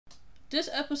This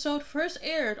episode first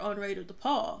aired on Radio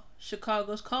DePaul,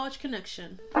 Chicago's College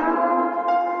Connection.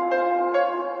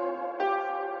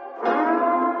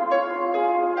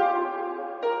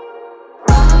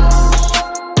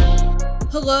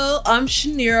 Hello, I'm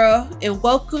Shanira, and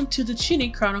welcome to the Chinny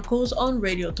Chronicles on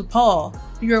Radio DePaul,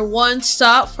 your one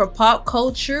stop for pop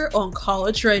culture on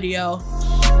college radio.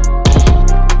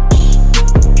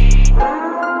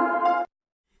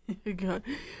 God.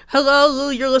 Hello,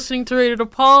 you're listening to Radio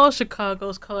DePaul,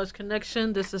 Chicago's College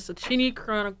Connection. This is the Chinny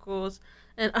Chronicles,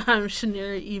 and I'm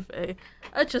Shanira Eve.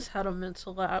 I just had a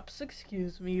mental lapse,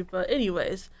 excuse me, but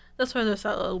anyways, that's why there's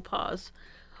that little pause.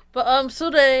 But so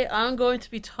today I'm going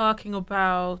to be talking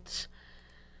about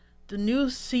the new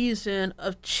season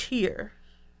of Cheer.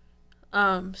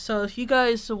 So if you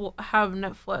guys have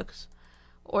Netflix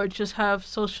or just have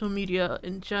social media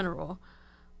in general,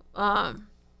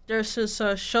 there's this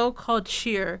show called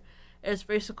Cheer. It's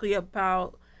basically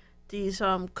about these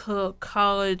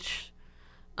college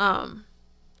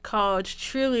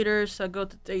cheerleaders that go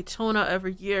to Daytona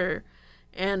every year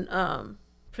and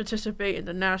participate in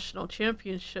the national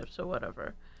championships or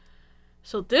whatever.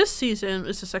 So this season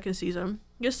is the second season.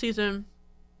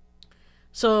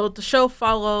 So the show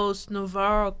follows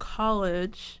Navarro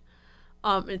College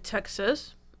in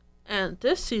Texas, and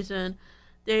this season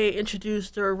they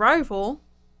introduced their rival.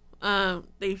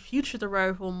 They featured the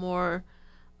rival more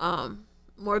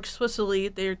explicitly.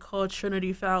 They're called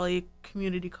Trinity Valley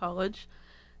Community College.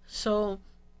 So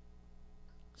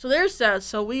there's that.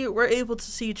 So we were able to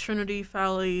see Trinity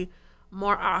Valley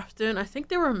more often. I think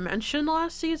they were mentioned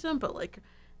last season, but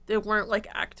they weren't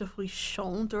actively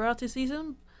shown throughout the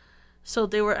season. So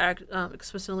they were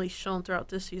explicitly shown throughout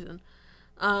this season.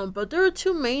 But there were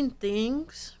two main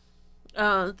things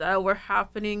that were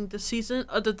happening this season,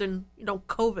 other than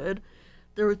COVID.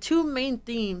 There were two main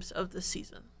themes of the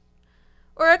season,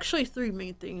 or actually three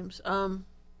main themes.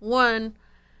 One,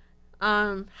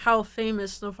 how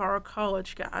famous Navarro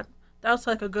College got. That was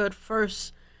a good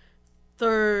first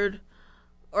third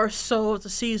or so of the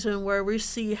season, where we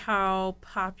see how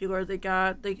popular they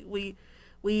got. We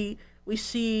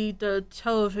see the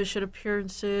television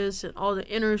appearances and all the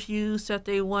interviews that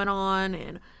they went on,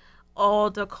 and all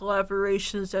the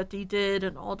collaborations that they did,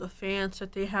 and all the fans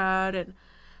that they had, and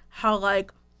how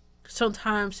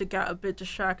sometimes it got a bit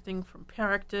distracting from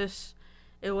practice.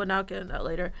 It will not get into that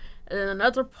later. And then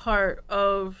another part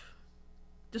of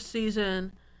the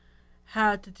season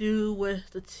had to do with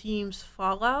the team's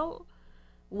fallout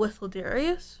with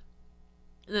Ladarius.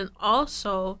 And then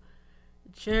also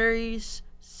Jerry's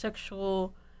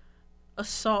sexual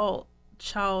assault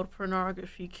child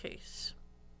pornography case.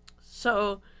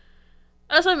 So,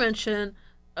 as I mentioned,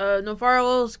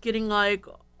 Navarro's getting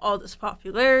all this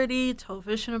popularity,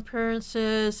 television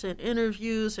appearances, and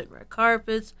interviews, and red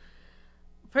carpets.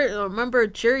 Remember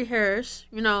Jerry Harris,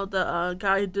 the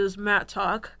guy who does Matt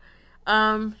Talk.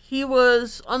 He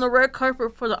was on the red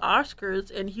carpet for the Oscars,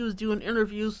 and he was doing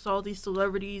interviews with all these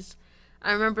celebrities.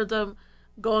 I remember them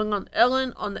going on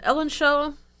the Ellen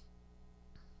show.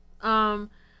 A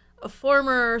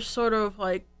former sort of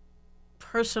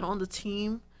person on the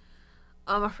team.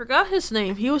 I forgot his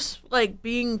name. He was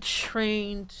being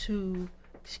trained to,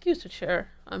 excuse the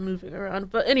chair, I'm moving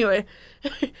around, but anyway.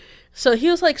 So he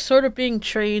was sort of being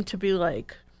trained to be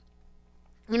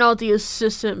the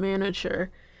assistant manager,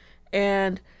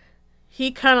 and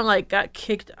he kind of got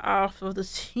kicked off of the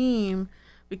team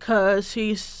because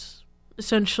he's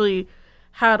essentially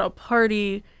had a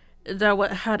party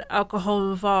that had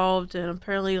alcohol involved, and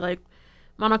apparently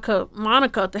Monica,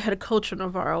 the head coach of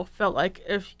Navarro, felt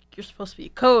if you're supposed to be a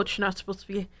coach, you're not supposed to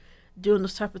be doing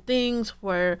those type of things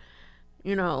where,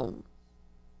 the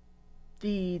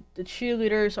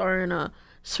cheerleaders are in a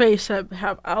space that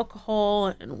have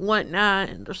alcohol and whatnot,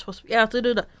 and they're supposed to be out.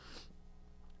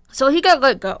 So he got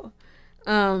let go.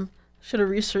 Should have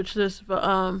researched this,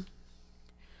 but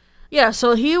yeah.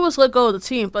 So he was let go of the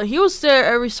team, but he was there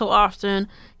every so often.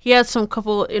 He had some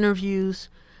couple of interviews,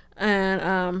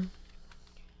 and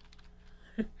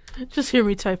just hear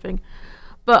me typing.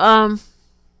 But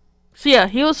so yeah,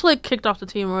 he was kicked off the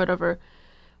team or whatever.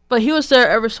 But he was there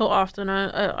ever so often.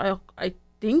 I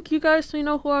think you guys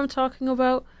know who I'm talking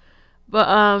about.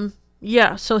 But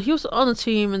yeah, so he was on the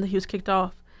team and he was kicked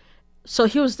off. So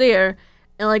he was there,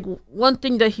 and one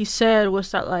thing that he said was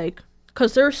that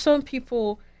because there were some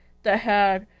people that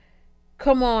had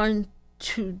come on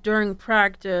during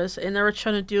practice, and they were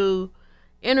trying to do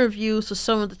interviews with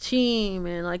some of the team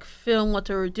and film what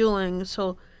they were doing.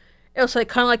 So it was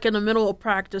kind of in the middle of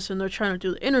practice, and they're trying to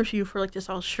do the interview for this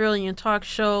Australian talk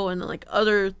show and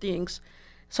other things.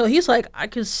 So he's I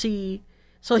can see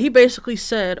So he basically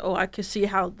said, "Oh, I can see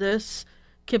how this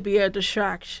could be a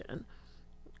distraction."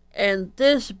 And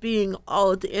this being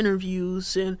all of the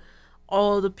interviews and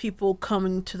all the people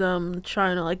coming to them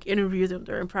trying to like interview them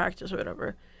during practice or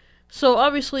whatever. So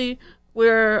obviously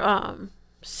we're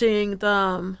seeing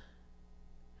them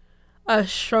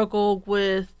struggle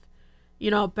with,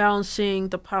 balancing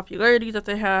the popularity that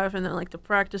they have and then like the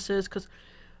practices, because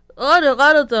a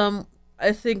lot of them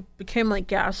I think became like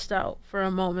gassed out for a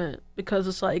moment, because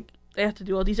it's like they have to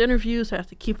do all these interviews, they have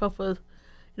to keep up with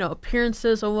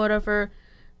appearances or whatever.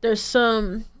 There's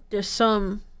some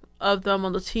of them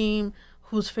on the team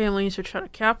whose families are trying to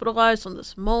capitalize on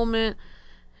this moment,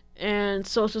 and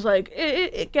so it's just like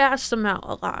it gassed them out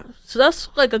a lot. So that's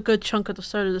like a good chunk of the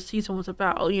start of the season was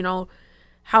about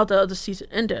how the other season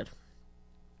ended.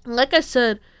 Like I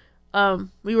said,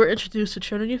 we were introduced to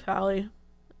Trinity Valley.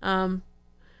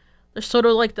 They're sort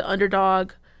of like the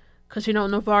underdog, because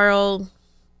Navarro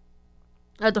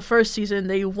at the first season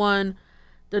they won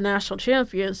the national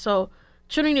champion. So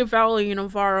Trinity Valley and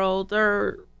Navarro,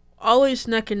 they're always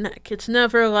neck and neck. It's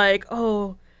never like,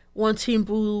 oh, one team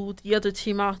blew the other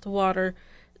team out the water.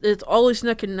 It's always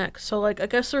neck and neck. So like I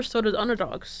guess they're sort of the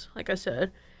underdogs, like I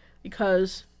said,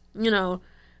 because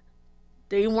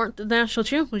they weren't the national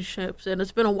championships, and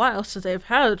it's been a while since they've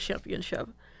had a championship.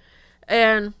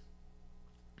 And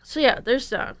so yeah, there's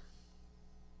that.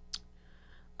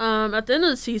 At the end of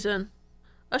the season,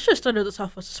 I should have started this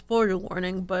off with a spoiler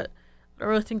warning, but I don't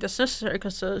really think that's necessary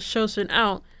because the show's been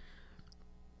out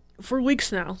for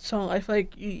weeks now. So I feel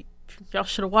like y'all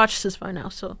should have watched this by now.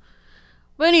 So,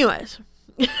 but anyways,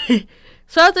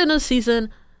 so at the end of the season,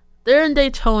 they're in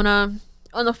Daytona.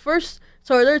 On the first,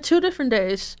 sorry, there are 2 different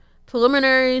days,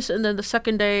 preliminaries, and then the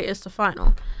second day is the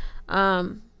final.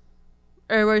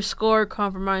 Everybody score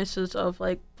compromises of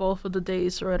like both of the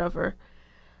days or whatever.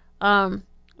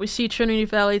 We see Trinity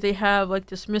Valley, they have like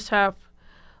this mishap.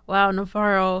 Wow,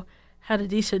 Navarro had a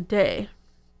decent day.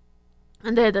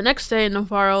 And then the next day,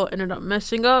 Navarro ended up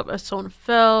messing up as someone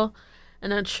fell.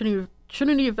 And then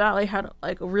Trinity Valley had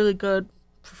like a really good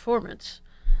performance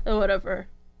or whatever.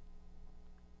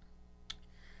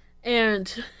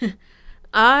 And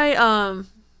I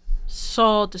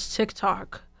saw this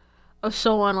TikTok of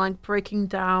someone like breaking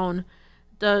down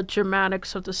the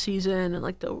dramatics of the season and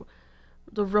like the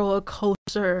roller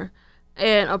coaster.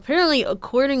 And apparently,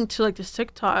 according to like this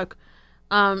TikTok,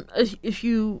 if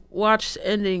you watch the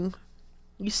ending,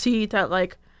 you see that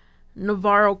like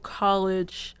Navarro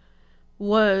College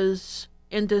was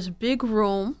in this big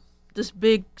room, this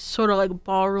big sort of like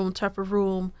ballroom type of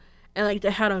room, and like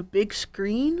they had a big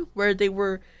screen where they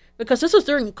were, because this was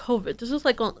during COVID. This is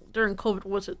like during COVID.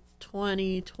 Was it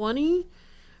 2020?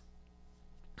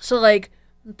 So like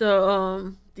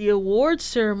the awards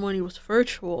ceremony was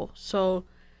virtual, so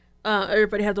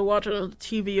everybody had to watch it on the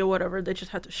TV or whatever. They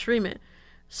just had to stream it.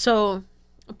 So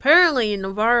apparently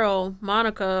Navarro,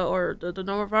 Monica, or the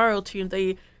Navarro team,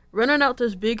 they rented out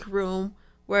this big room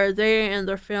where they and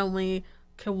their family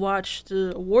can watch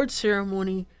the award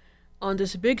ceremony on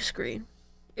this big screen.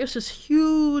 It was this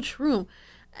huge room.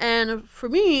 And for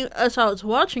me, as I was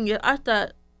watching it, I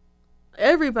thought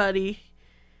that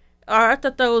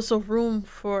was a room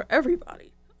for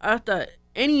everybody. I thought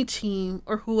any team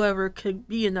or whoever could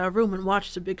be in that room and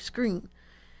watch the big screen.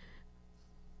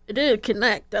 It didn't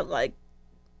connect that like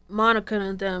Monica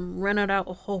and them rented out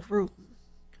a whole room.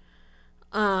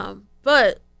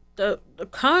 But the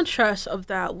contrast of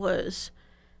that was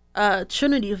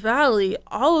Trinity Valley,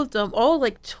 all of them, all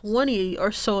like 20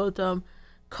 or so of them,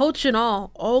 coach and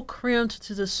all crammed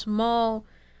to the small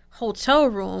hotel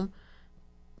room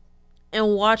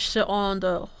and watched it on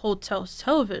the hotel's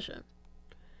television.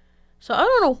 So I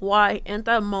don't know why in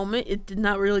that moment it did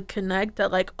not really connect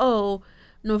that like, oh,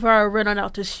 Navarro rented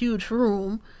out this huge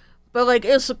room. But like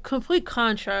it's a complete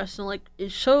contrast, and like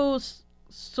it shows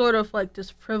sort of like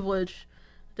this privilege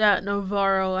that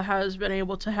Navarro has been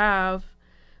able to have,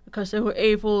 because they were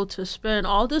able to spend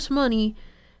all this money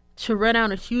to rent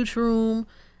out a huge room.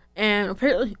 And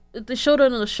apparently they showed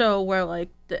it on the show where like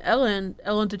the Ellen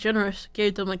DeGeneres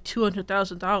gave them like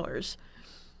 $200,000.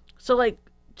 So like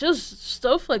just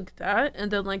stuff like that,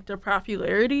 and then like their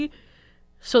popularity,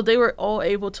 so they were all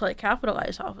able to like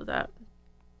capitalize off of that.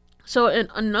 So in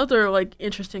another like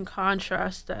interesting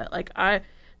contrast that I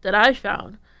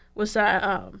found was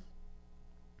that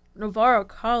Navarro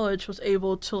College was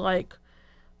able to like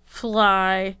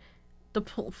fly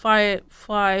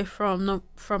from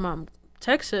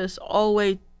Texas all the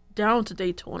way down to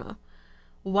Daytona,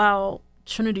 while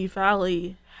Trinity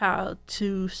Valley had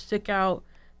to stick out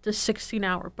the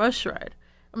 16-hour bus ride.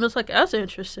 I'm just like, that's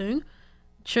interesting.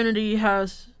 Trinity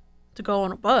has to go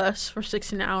on a bus for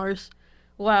 16 hours,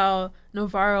 while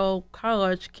Navarro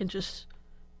College can just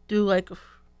do like a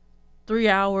 3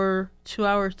 hour, 2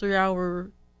 hour, 3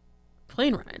 hour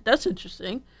plane ride. That's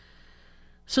interesting.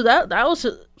 So that was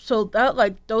so that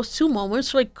like those two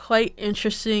moments were like quite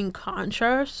interesting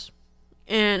contrasts,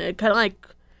 and it kind of like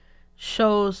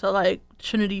shows that like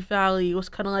Trinity Valley was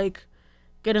kind of like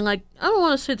getting like, I don't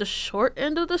want to say the short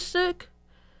end of the stick,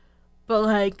 but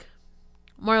like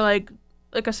more like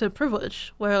I said,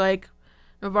 privilege, where like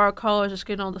Navarro College is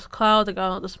getting all this clout, they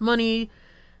got all this money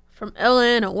from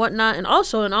Ellen and whatnot, and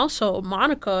also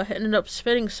Monica ended up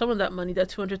spending some of that money, that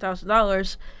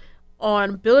 $200,000,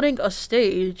 on building a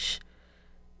stage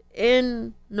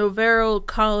in Navarro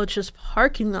College's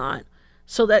parking lot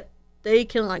so that they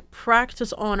can like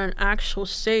practice on an actual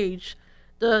stage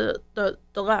the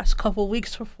last couple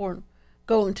weeks before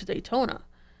going to Daytona.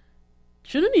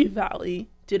 Trinity Valley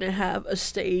didn't have a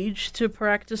stage to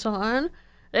practice on.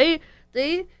 They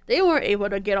weren't able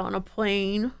to get on a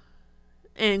plane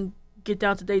and get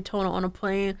down to Daytona on a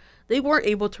plane. They weren't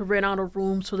able to rent out a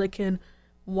room so they can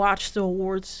watch the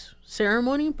awards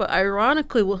ceremony. But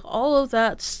ironically, with all of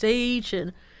that stage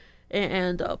and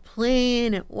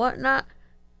plane and whatnot,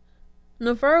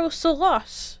 Navarro still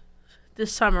lost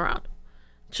this time around.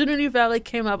 Trinity Valley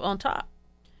came up on top.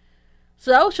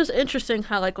 So that was just interesting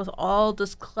how, like, with all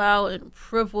this clout and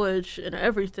privilege and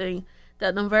everything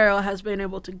that Navarro has been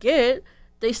able to get,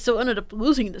 they still ended up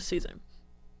losing this season.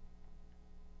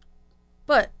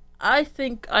 But I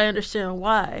think I understand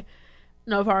why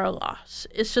Navarro lost.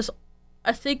 It's just,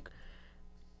 I think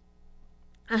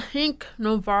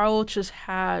Navarro just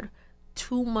had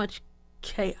too much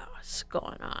chaos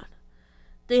going on.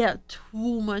 They had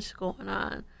too much going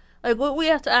on. Like, what we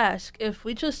have to ask, if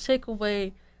we just take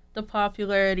away the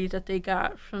popularity that they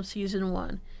got from season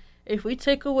 1, if we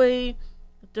take away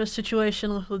the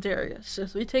situation with Ladarius,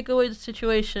 if we take away the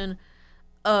situation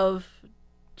of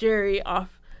Jerry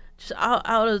off, just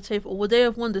out of the table, would they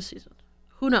have won this season?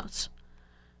 Who knows?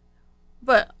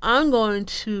 But I'm going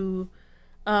to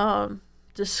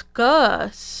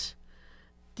discuss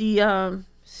the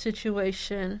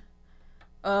situation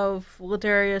of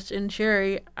Ladarius and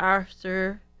Jerry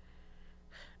after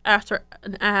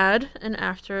an ad and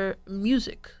after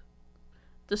music.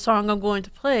 The song I'm going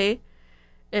to play,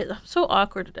 I'm so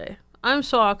awkward today. I'm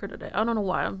so awkward today. I don't know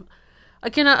why. I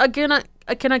cannot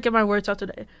get my words out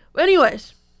today. But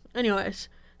anyways.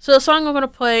 So the song I'm going to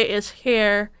play is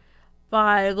Hair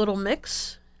by Little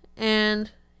Mix.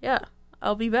 And yeah,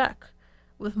 I'll be back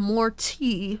with more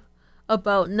tea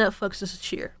about Netflix's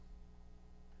Cheer.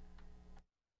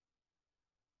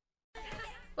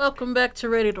 Welcome back to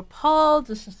Ready to Paul.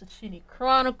 This is the Chini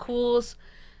Chronicles.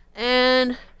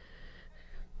 And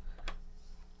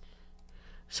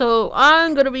so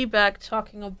I'm going to be back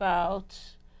talking about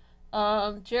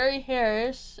Jerry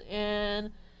Harris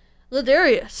and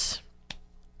Ladarius.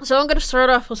 So I'm going to start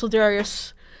off with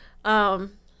Ladarius.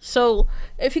 So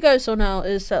if you guys don't know,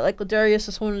 is that like Ladarius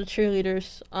is one of the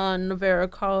cheerleaders on Navarro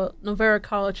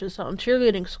College's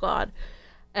cheerleading squad.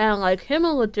 And like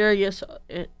Ladarius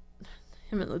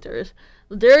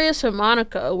and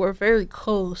Monica were very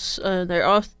close, and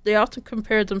they often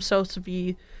compared themselves to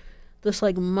be this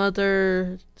like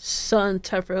mother-son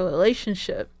type of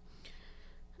relationship.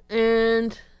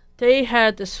 And they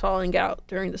had this falling out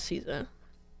during the season.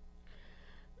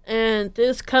 And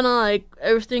this kind of like,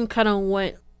 everything kind of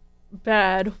went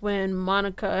bad when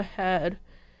Monica had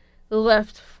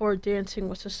left for Dancing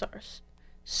with the Stars.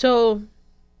 So,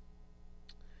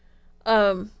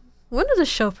 when did the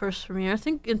show first premiere? I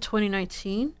think in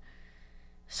 2019.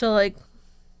 So, like,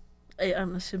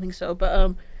 I'm assuming so,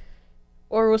 but,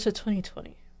 or was it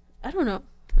 2020? I don't know.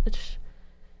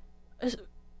 The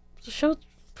show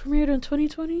premiered in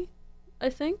 2020, I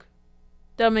think.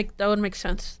 That would make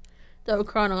sense. That would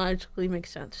chronologically make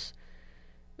sense.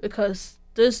 Because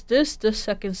this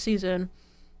second season,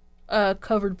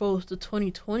 covered both the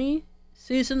 2020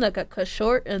 season that got cut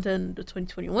short and then the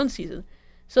 2021 season.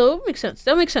 So it makes sense.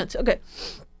 That makes sense. Okay.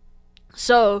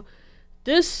 So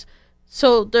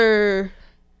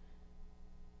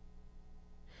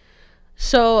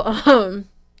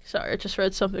sorry, I just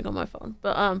read something on my phone.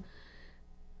 But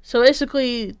so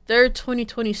basically their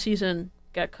 2020 season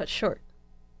got cut short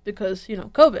because,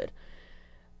 COVID.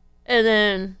 And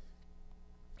then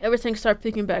everything started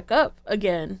picking back up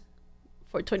again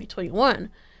for 2021.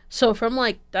 So from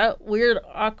like that weird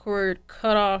awkward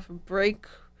cutoff break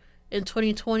in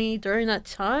 2020, during that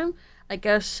time, I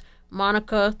guess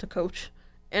Monica, the coach,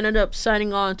 ended up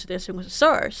signing on to Dancing with the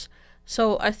Stars.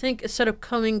 So I think instead of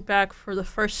coming back for the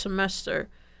first semester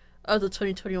of the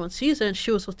 2021 season,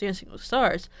 she was with Dancing with the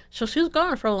Stars. So she was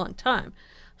gone for a long time.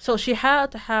 So she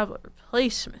had to have a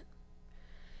replacement.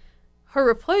 Her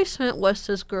replacement was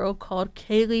this girl called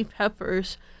Kaylee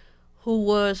Peppers, who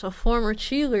was a former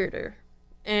cheerleader.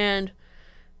 And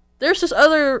there's this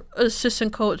other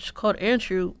assistant coach called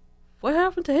Andrew. What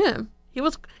happened to him? He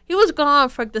was gone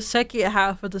for like the second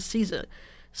half of the season.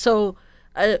 So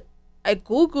I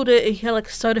googled it, and he had like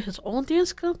started his own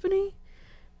dance company.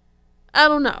 I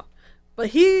don't know, but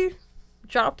he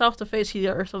dropped off the face of the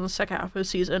earth on the second half of the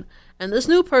season, and this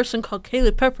new person called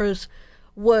Kaylee Peppers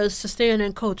was the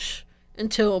stand-in coach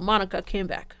until Monica came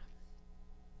back.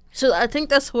 So I think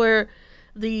that's where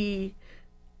the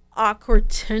awkward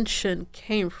tension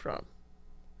came from,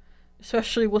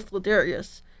 especially with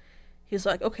Ladarius. He's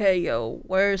like, okay, yo,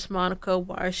 where's Monica?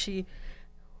 Why is she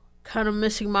kind of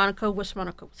missing Monica? Wish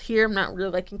Monica was here. I'm not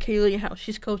really liking Kaylee and how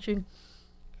she's coaching.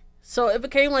 So it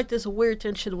became like this weird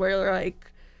tension where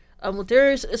like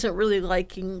Ladarius isn't really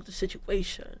liking the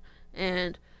situation,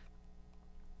 and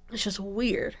it's just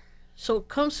weird. So it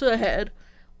comes to a head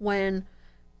when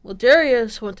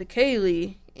Ladarius went to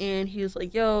Kaylee, and he was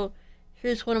like, yo,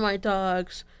 here's one of my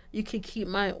dogs. You can keep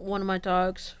one of my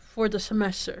dogs for the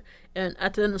semester. And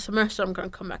at the end of the semester, I'm going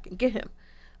to come back and get him.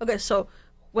 Okay, so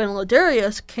when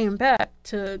Ladarius came back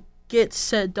to get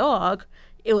said dog,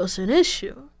 it was an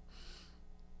issue.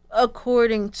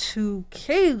 According to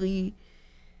Kaylee,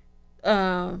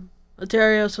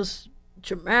 Ladarius was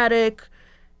dramatic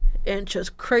and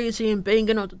just crazy and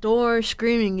banging on the door,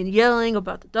 screaming and yelling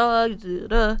about the dog.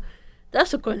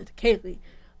 That's according to Kaylee.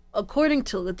 According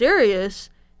to Ladarius,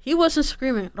 he wasn't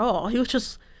screaming at all. He was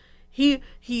just he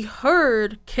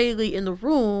heard Kaylee in the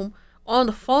room on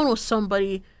the phone with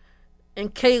somebody,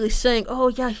 and Kaylee saying, "Oh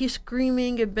yeah, he's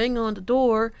screaming and banging on the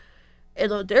door."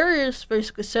 And Ladarius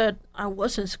basically said, "I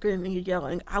wasn't screaming and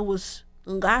yelling. I was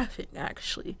laughing.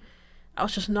 Actually, I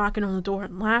was just knocking on the door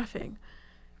and laughing."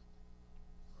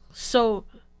 So,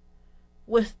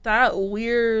 with that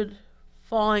weird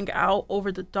falling out over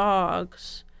the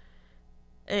dogs,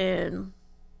 and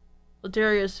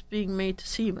Ladarius being made to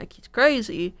seem like he's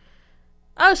crazy,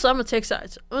 obviously I'm gonna take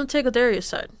sides. I'm gonna take Ladarius'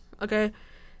 side. Okay,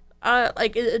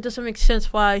 it doesn't make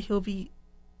sense why he'll be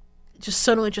just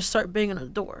suddenly just start banging on the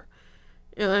door.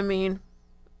 You know what I mean?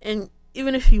 And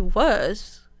even if he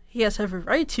has every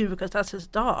right to, because that's his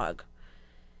dog.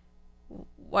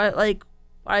 Why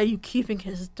are you keeping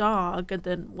his dog and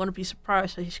then want to be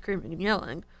surprised that he's screaming and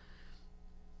yelling?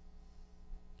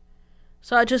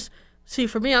 So I just see,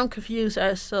 for me, I'm confused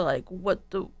as to like what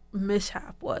the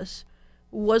mishap was.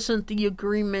 Wasn't the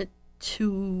agreement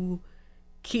to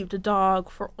keep the dog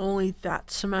for only that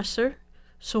semester?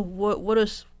 So why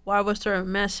was there a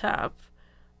mishap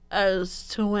as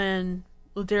to when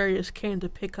Ladarius came to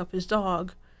pick up his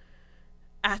dog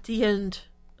at the end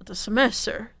of the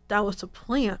semester? That was the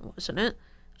plan, wasn't it?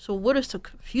 So what is the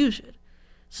confusion?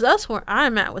 So that's where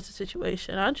I'm at with the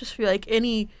situation. I just feel like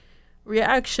any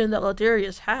reaction that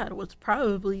Ladarius had was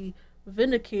probably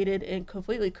vindicated and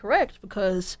completely correct,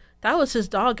 because that was his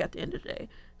dog at the end of the day.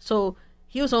 So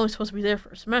he was only supposed to be there for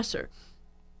a semester.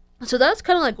 So that's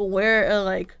kind of like where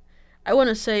I want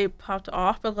to say popped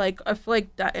off, but like I feel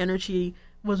like that energy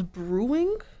was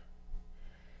brewing.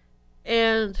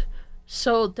 And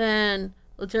so then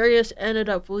Ladarius ended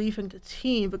up leaving the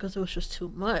team because it was just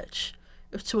too much.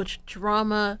 It was too much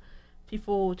drama.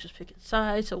 People just picking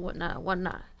sides and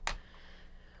whatnot.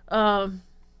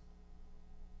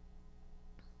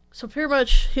 So pretty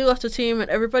much he left the team, and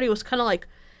everybody was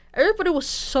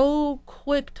so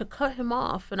quick to cut him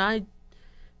off, and I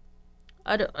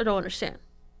don't understand.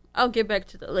 I'll get back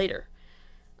to that later.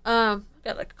 Got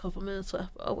like a couple minutes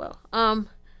left. Oh well.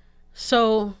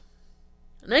 So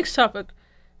next topic,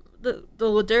 the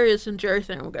Ladarius and Jerry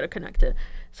thing. We're gonna connect it.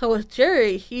 So with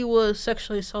Jerry, he was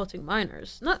sexually assaulting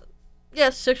minors.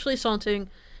 Sexually assaulting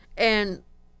and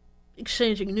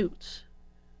exchanging nudes.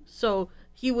 So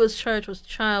he was charged with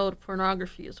child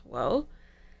pornography as well.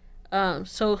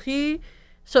 So it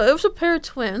was a pair of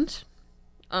twins.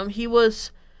 He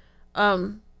was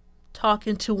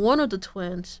talking to one of the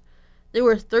twins. They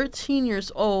were 13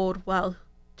 years old, while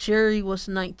Jerry was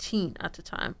 19 at the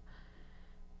time.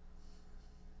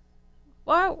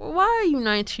 Why are you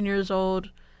 19 years old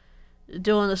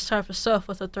doing this type of stuff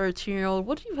with a 13-year-old?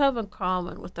 What do you have in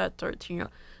common with that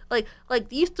 13-year-old? Like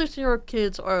these 13-year-old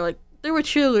kids are like, they were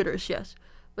cheerleaders, yes,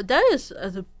 but that is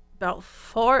as about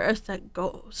far as that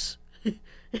goes.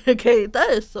 Okay, that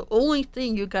is the only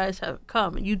thing you guys have in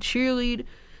common. You cheerlead,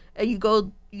 and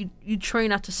you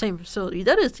train at the same facility.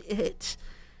 That is it.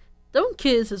 Them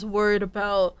kids is worried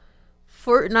about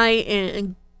Fortnite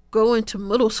and going to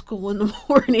middle school in the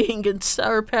morning and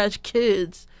Sour Patch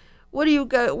Kids. What do you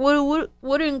got?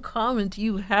 What in common do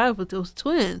you have with those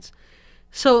twins?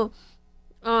 So,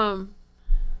 because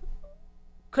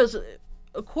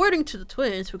according to the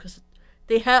twins, because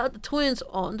they had the twins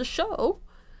on the show,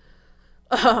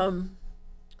 so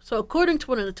according to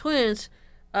one of the twins,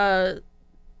 so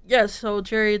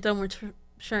Jerry and them were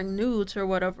sharing nudes or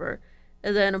whatever,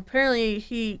 and then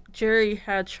apparently Jerry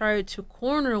had tried to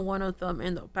corner one of them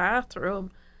in the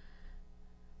bathroom.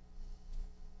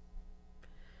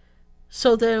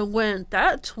 So then when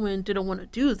that twin didn't want to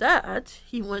do that,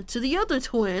 he went to the other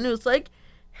twin. It was like,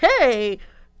 hey,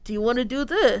 do you want to do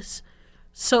this?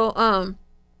 So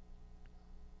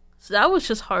so that was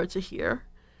just hard to hear.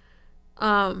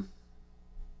 In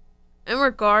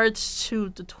regards to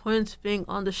the twins being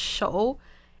on the show,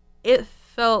 it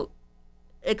felt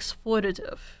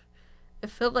exploitative. It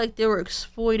felt like they were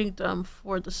exploiting them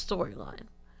for the storyline.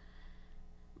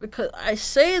 Because I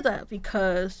say that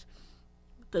because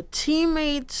the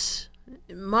teammates,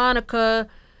 Monica,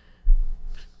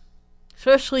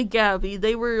 especially Gabby,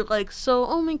 they were like, so,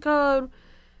 oh my god,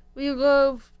 we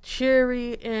love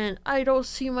Jerry, and I don't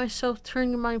see myself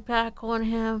turning my back on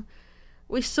him.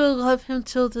 We still love him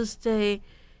till this day.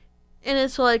 And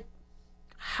it's like,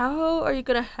 how are you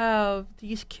gonna have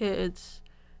these kids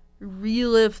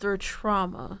relive their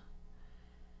trauma,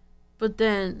 but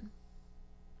then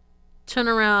turn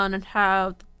around and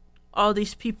have all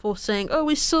these people saying, oh,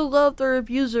 we still love their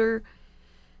abuser.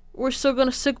 We're still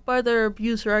gonna stick by their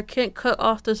abuser. I can't cut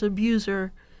off this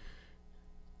abuser.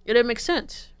 It didn't make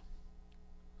sense.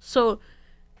 So,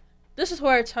 this is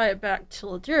why I tie it back to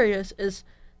Ladarius, is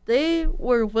they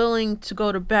were willing to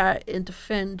go to bat and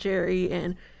defend Jerry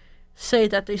and say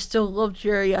that they still love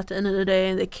Jerry at the end of the day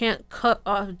and they can't cut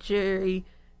off Jerry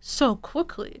so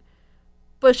quickly.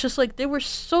 But it's just like they were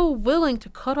so willing to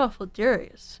cut off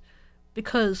Ladarius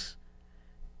because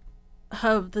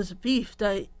of this beef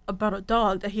about a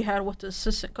dog that he had with the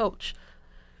assistant coach.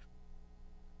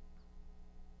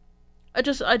 I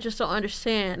just don't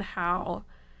understand how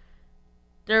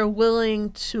they're willing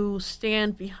to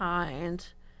stand behind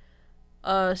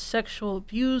a sexual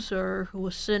abuser who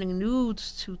was sending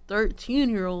nudes to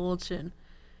 13-year-olds and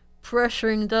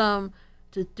pressuring them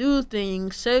to do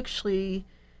things sexually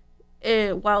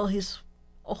while he's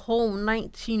a whole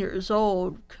 19 years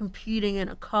old competing in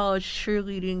a college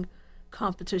cheerleading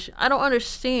competition. I don't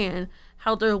understand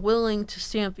how they're willing to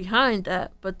stand behind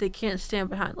that, but they can't stand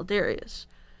behind Ladarius.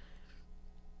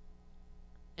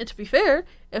 And to be fair,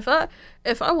 if I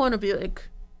want to be like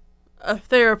a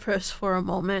therapist for a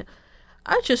moment,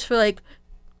 I just feel like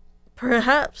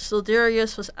perhaps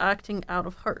Ladarius was acting out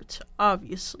of hurt,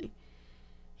 obviously.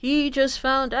 He just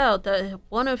found out that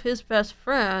one of his best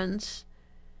friends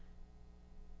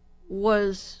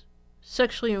was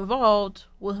sexually involved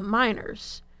with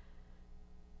minors.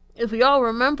 If we all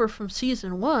remember from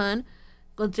season 1,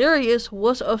 Ladarius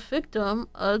was a victim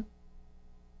of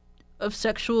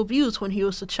sexual abuse when he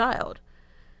was a child.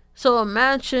 So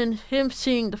imagine him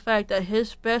seeing the fact that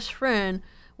his best friend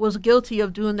was guilty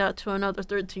of doing that to another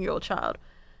 13-year-old child.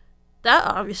 That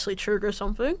obviously triggers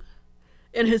something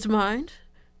in his mind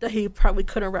that he probably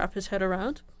couldn't wrap his head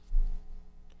around.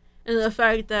 And the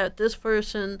fact that this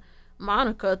person,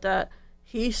 Monica, that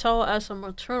he saw as a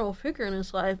maternal figure in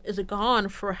his life, is gone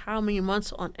for how many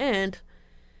months on end,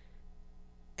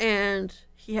 and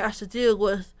he has to deal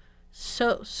with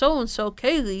so-and-so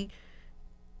Kaylee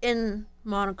in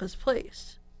Monica's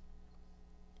place.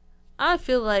 I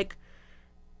feel like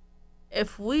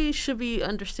if we should be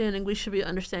understanding of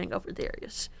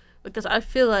Ladarius. Because I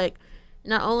feel like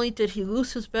not only did he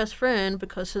lose his best friend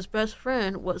because his best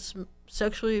friend was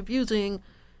sexually abusing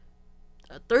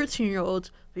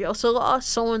 13-year-olds, but he also lost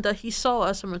someone that he saw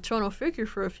as a maternal figure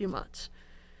for a few months.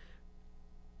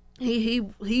 He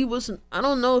wasn't, I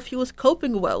don't know if he was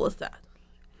coping well with that.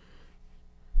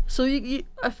 So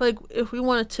I feel like if we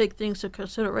want to take things into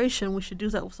consideration, we should do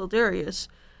that with Ladarius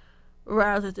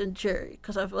rather than Jerry.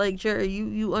 Because I feel like, Jerry,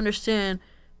 you understand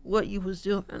what you was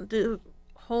doing. The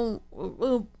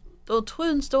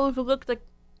twins don't even look like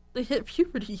they hit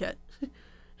puberty yet.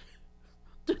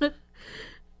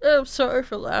 I'm sorry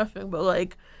for laughing, but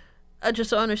like, I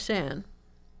just don't understand.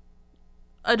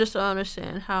 I just don't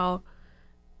understand how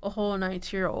a whole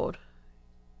 19-year-old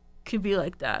could be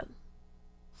like that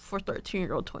for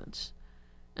 13-year-old twins,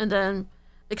 and then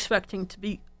expecting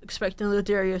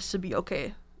Ladarius to be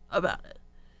okay about it,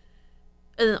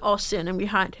 and then all standing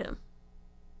behind him,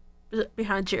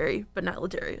 behind Jerry, but not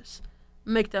Ladarius.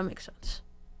 Make that make sense.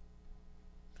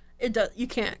 You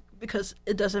can't, because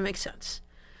it doesn't make sense.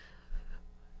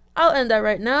 I'll end that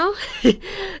right now.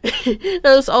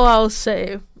 That's all I'll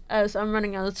say, as I'm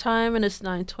running out of time and it's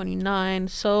 9:29.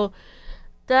 So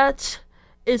that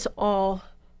is all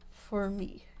for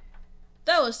me.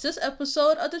 That was this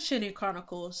episode of the Chinny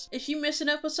Chronicles. If you missed an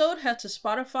episode, head to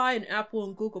Spotify and Apple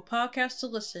and Google Podcasts to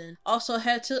listen. Also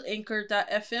head to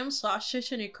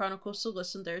anchor.fm/Chinny Chronicles to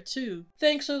listen there too.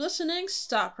 Thanks for listening,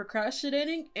 stop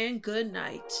procrastinating, and good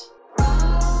night.